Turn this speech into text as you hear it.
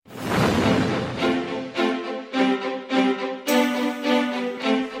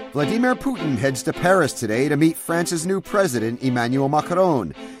Vladimir Putin heads to Paris today to meet France's new president, Emmanuel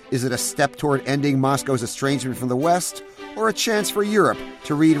Macron. Is it a step toward ending Moscow's estrangement from the West, or a chance for Europe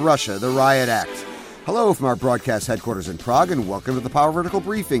to read Russia the Riot Act? Hello from our broadcast headquarters in Prague, and welcome to the Power Vertical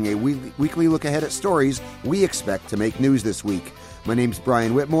Briefing, a weekly look ahead at stories we expect to make news this week. My name's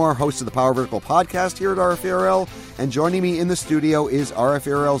Brian Whitmore, host of the Power Vertical podcast here at RFARL, and joining me in the studio is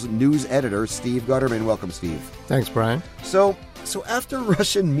RFARL's news editor, Steve Gutterman. Welcome, Steve. Thanks, Brian. So after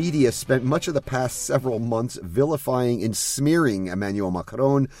Russian media spent much of the past several months vilifying and smearing Emmanuel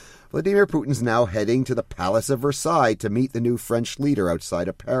Macron, Vladimir Putin's now heading to the Palace of Versailles to meet the new French leader outside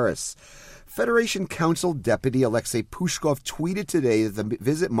of Paris. Federation Council Deputy Alexei Pushkov tweeted today that the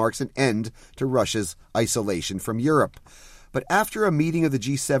visit marks an end to Russia's isolation from Europe. But after a meeting of the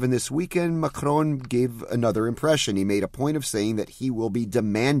G7 this weekend, Macron gave another impression. He made a point of saying that he will be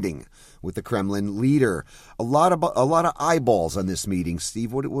demanding with the Kremlin leader. A lot of eyeballs on this meeting.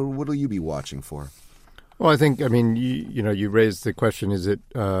 Steve, what will you be watching for? Well, I think, you raised the question, is it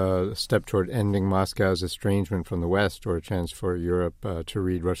a step toward ending Moscow's estrangement from the West or a chance for Europe to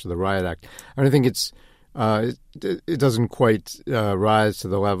read Russia the Riot Act? I think it doesn't quite rise to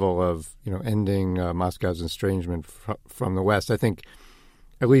the level of, ending Moscow's estrangement from the West. I think,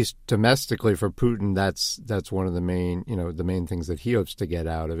 at least domestically for Putin, that's one of the main things that he hopes to get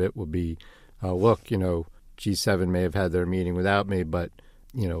out of it will be, G7 may have had their meeting without me, but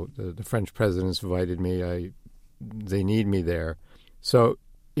the French president's invited me. They need me there. So,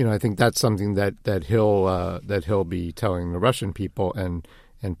 I think that's something that he'll be telling the Russian people, and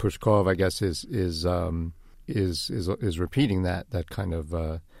Pushkov, I guess, is repeating that kind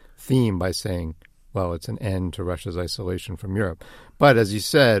of theme by saying, well, it's an end to Russia's isolation from Europe. But as you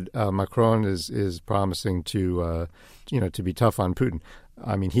said, Macron is promising to be tough on Putin.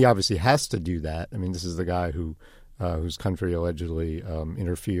 I mean, he obviously has to do that. I mean, this is the guy whose country allegedly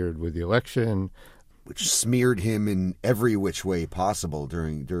interfered with the election, which smeared him in every which way possible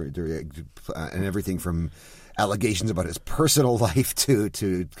during and everything from allegations about his personal life to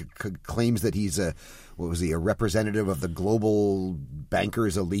claims that he's a representative of the global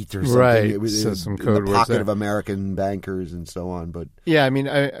bankers elite or something. Right. It was some in code the pocket of American bankers and so on. But yeah, I mean,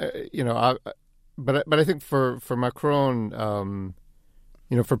 but I think for Macron,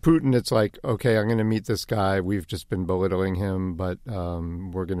 for Putin, it's like, okay, I'm going to meet this guy. We've just been belittling him, but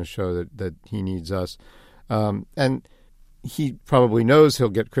we're going to show that he needs us. And he probably knows he'll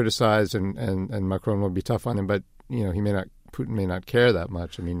get criticized, and Macron will be tough on him, but Putin may not care that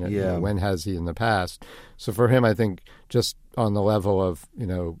much. I mean, when has he in the past? So for him, I think just on the level of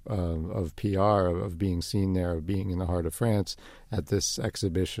of PR, of being seen there, of being in the heart of France at this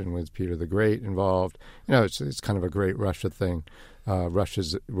exhibition with Peter the Great involved, it's kind of a great Russia thing.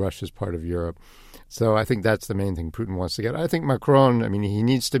 Russia's part of Europe, so I think that's the main thing Putin wants to get. I think Macron, he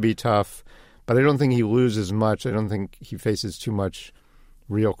needs to be tough, but I don't think he loses much. I don't think he faces too much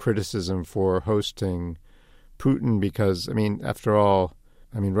real criticism for hosting Putin because, after all,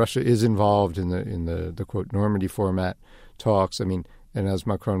 Russia is involved in the quote Normandy format talks. And as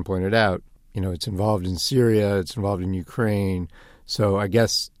Macron pointed out, it's involved in Syria, it's involved in Ukraine. So I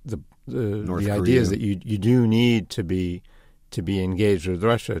guess the idea is that you do need to be engaged with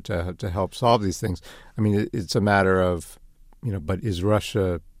Russia to help solve these things. It's a matter of, but is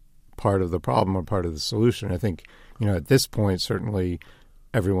Russia part of the problem or part of the solution? I think, at this point, certainly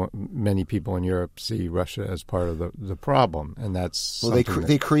many people in Europe see Russia as part of the problem, and that's they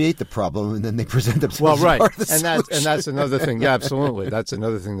create the problem and then they present themselves as part of the solution. And that's another thing. Yeah, absolutely. That's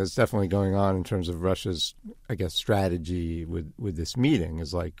another thing that's definitely going on in terms of Russia's, I guess, strategy with this meeting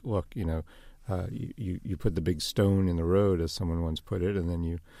is like, look, you put the big stone in the road, as someone once put it, and then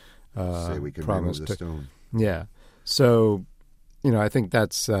you say we can remove the stone. Yeah. So, I think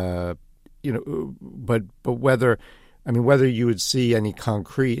that's but whether you would see any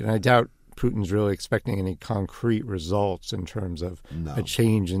concrete, and I doubt Putin's really expecting any concrete results in terms of a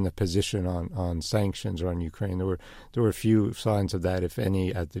change in the position on sanctions or on Ukraine. There were a few signs of that, if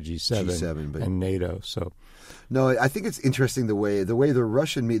any, at the G7 and NATO. So, no, I think it's interesting the way the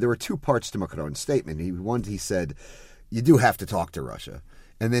Russian media. There were two parts to Macron's statement. He said, "You do have to talk to Russia."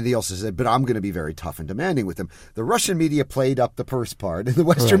 And then he also said, but I'm going to be very tough and demanding with them. The Russian media played up the first part, and the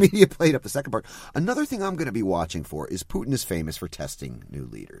Western media played up the second part. Another thing I'm going to be watching for is Putin is famous for testing new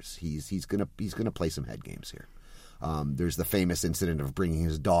leaders. He's going to play some head games here. There's the famous incident of bringing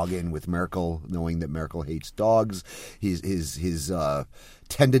his dog in with Merkel, knowing that Merkel hates dogs. His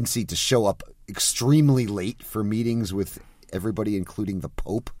tendency to show up extremely late for meetings with everybody, including the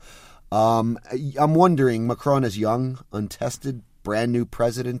Pope. I'm wondering, Macron is young, untested, brand new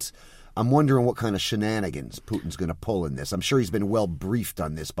president. I'm wondering what kind of shenanigans Putin's going to pull in this. I'm sure he's been well briefed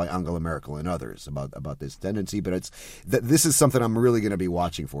on this by Angela Merkel and others about this tendency, but this is something I'm really going to be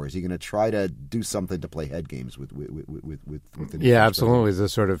watching for. Is he going to try to do something to play head games with the Yeah, absolutely. The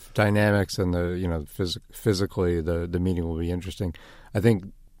sort of dynamics and the physically the meeting will be interesting. I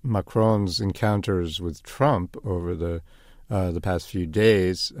think Macron's encounters with Trump over the past few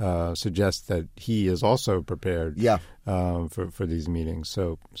days suggest that he is also prepared for these meetings.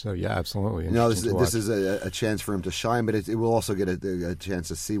 So yeah, absolutely. No, this is a chance for him to shine, but it will also get a chance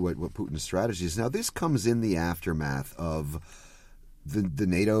to see what Putin's strategy is. Now, this comes in the aftermath of the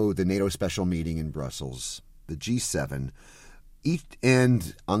NATO special meeting in Brussels, the G7,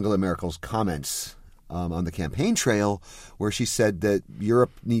 and Angela Merkel's comments on the campaign trail, where she said that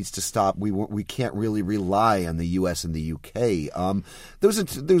Europe needs to stop. We can't really rely on the U.S. and the U.K.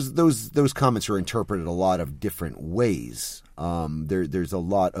 Those comments are interpreted a lot of different ways. There's a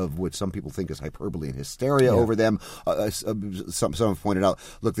lot of what some people think is hyperbole and hysteria over them. Some have pointed out,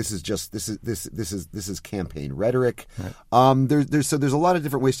 look, this is campaign rhetoric. Right. There's a lot of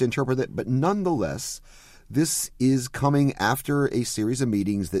different ways to interpret it, but nonetheless, this is coming after a series of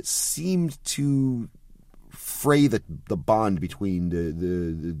meetings that seemed to fray the bond between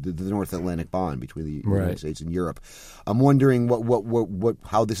the North Atlantic bond between the United States and Europe. I'm wondering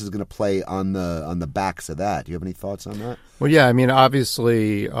how this is going to play on the backs of that. Do you have any thoughts on that? Well, yeah, I mean,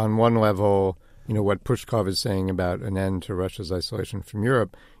 obviously, on one level, what Pushkov is saying about an end to Russia's isolation from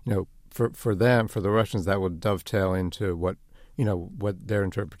Europe, for the Russians, that would dovetail into what their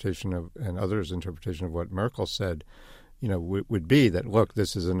interpretation of and others' interpretation of what Merkel said, would be that, look,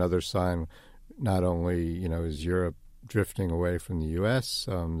 this is another sign. Not only is Europe drifting away from the U.S.,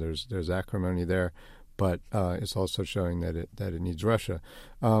 there's acrimony there, but it's also showing that it needs Russia.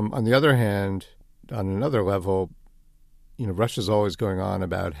 On the other hand, on another level, Russia's always going on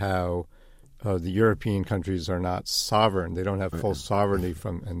about how the European countries are not sovereign; they don't have full sovereignty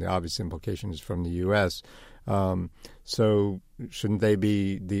and the obvious implication is from the U.S. So shouldn't they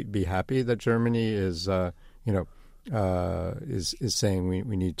be happy that Germany is saying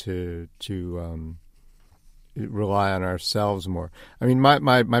we need to rely on ourselves more? I mean,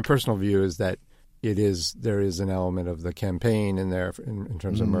 my personal view is that there is an element of the campaign in there in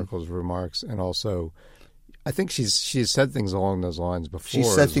terms of Merkel's remarks, and also I think she's said things along those lines before.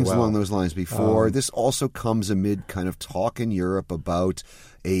 She's said things along those lines before. This also comes amid kind of talk in Europe about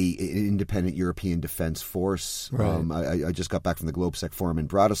an independent European defense force. Right. I just got back from the GlobeSec Forum in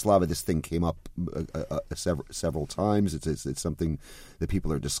Bratislava. This thing came up several times. It's something that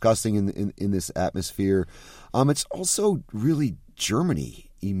people are discussing in this atmosphere. It's also really Germany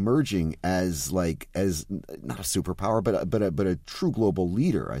emerging as not a superpower, but a true global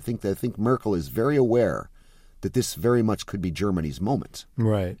leader. I think Merkel is very aware that this very much could be Germany's moment,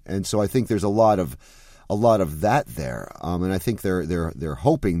 right? And so I think there's a lot of that there, and I think they're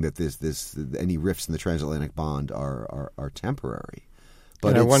hoping that this any rifts in the transatlantic bond are temporary.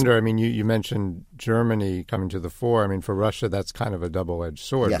 But I wonder. I mean, you mentioned Germany coming to the fore. I mean, for Russia, that's kind of a double-edged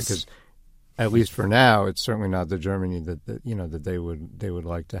sword because, at least for now, it's certainly not the Germany that they would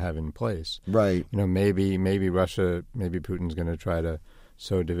like to have in place. Right. Maybe Russia, maybe Putin's going to try to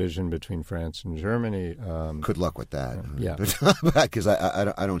sow division between France and Germany. Good luck with that. Yeah, because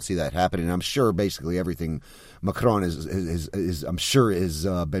I don't see that happening. I'm sure basically everything Macron is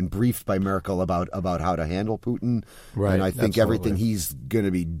been briefed by Merkel about how to handle Putin. Right. And I think everything he's going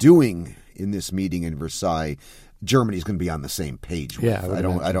to be doing in this meeting in Versailles, Germany's going to be on the same page with. Yeah,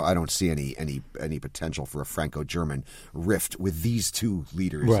 I don't see any potential for a Franco-German rift with these two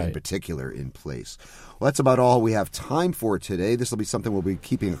leaders in particular in place. Well, that's about all we have time for today. This will be something we'll be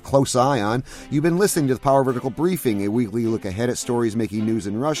keeping a close eye on. You've been listening to the Power Vertical Briefing, a weekly look ahead at stories making news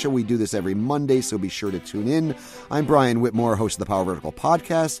in Russia. We do this every Monday, so be sure to tune in. I'm Brian Whitmore, host of the Power Vertical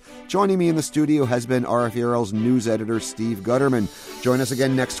Podcast. Joining me in the studio has been RFE/RL's news editor, Steve Gutterman. Join us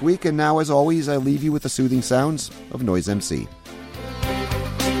again next week, and now, as always, I leave you with the soothing sounds of Noise MC.